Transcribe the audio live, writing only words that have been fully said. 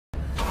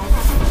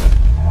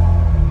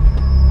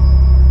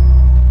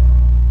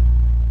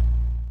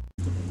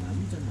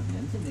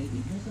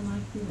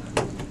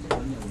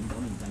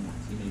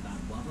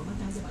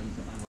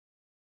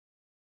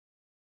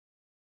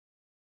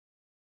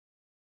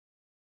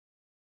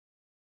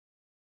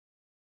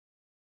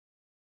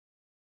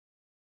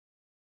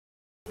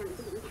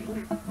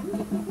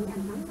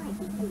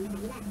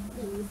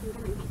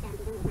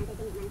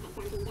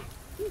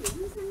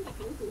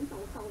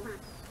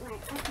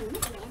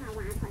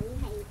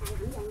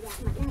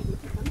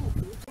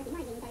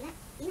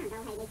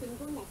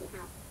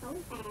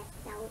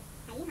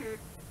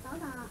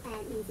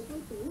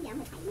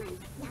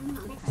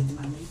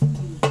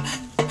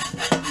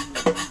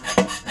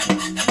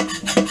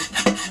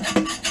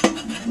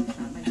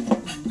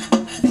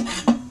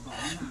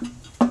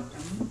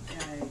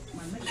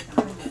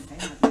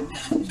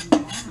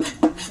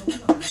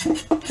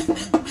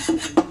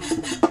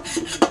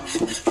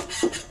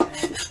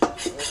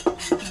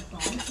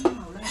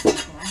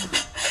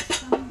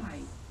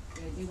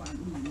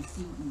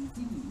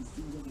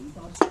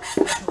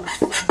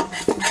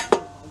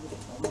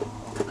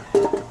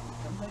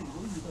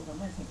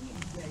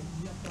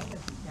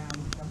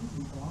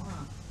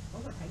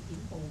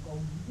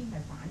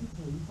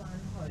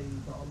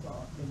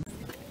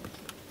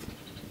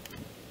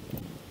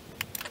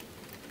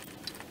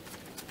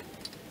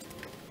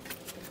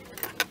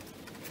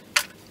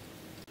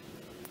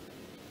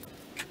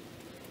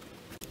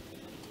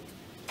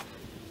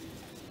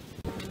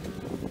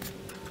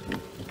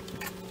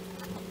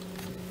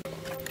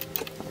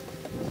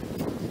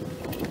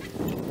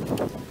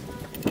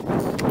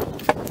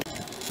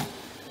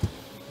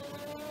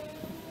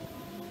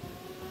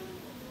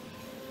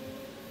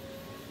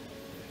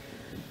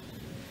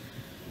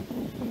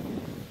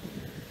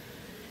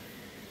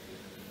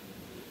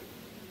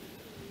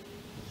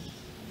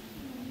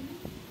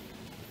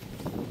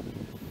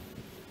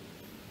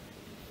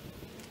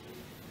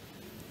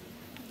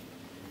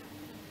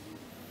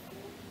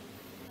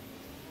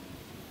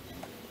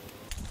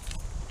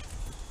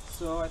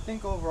So I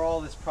think overall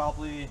this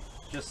probably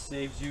just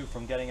saves you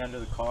from getting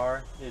under the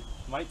car. It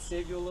might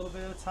save you a little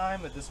bit of time,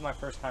 but this is my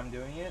first time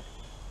doing it.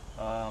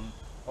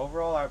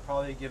 Overall I would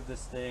probably give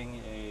this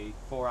thing a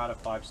 4 out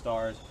of 5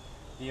 stars.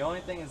 The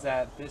only thing is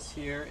that this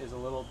here is a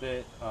little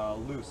bit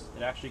loose.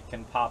 It actually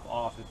can pop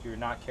off if you're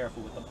not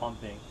careful with the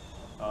pumping.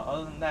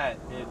 Other than that,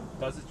 it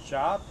does its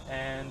job,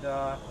 and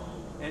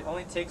it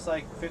only takes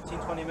like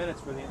 15-20 minutes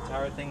for the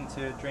entire thing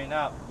to drain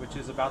out, which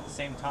is about the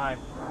same time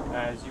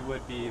as you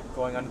would be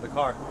going under the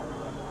car.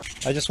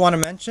 I just want to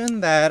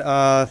mention that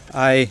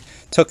I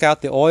took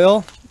out the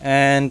oil,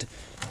 and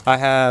I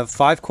have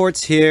 5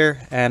 quarts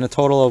here and a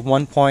total of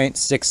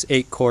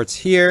 1.68 quarts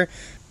here.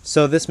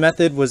 So this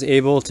method was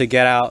able to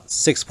get out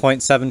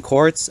 6.7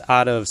 quarts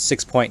out of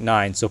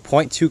 6.9. So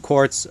 0.2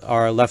 quarts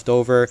are left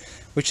over,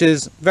 which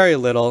is very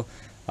little.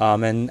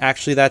 And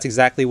actually that's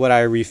exactly what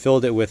I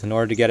refilled it with in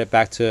order to get it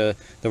back to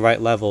the right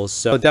levels.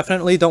 So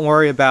definitely don't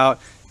worry about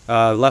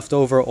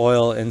leftover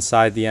oil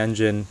inside the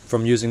engine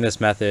from using this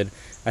method.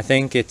 I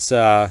think it's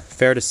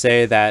fair to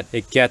say that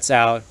it gets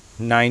out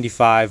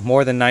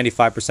more than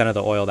 95% of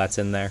the oil that's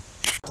in there.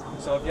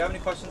 So if you have any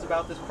questions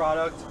about this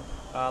product,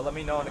 let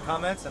me know in the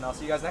comments, and I'll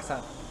see you guys next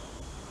time.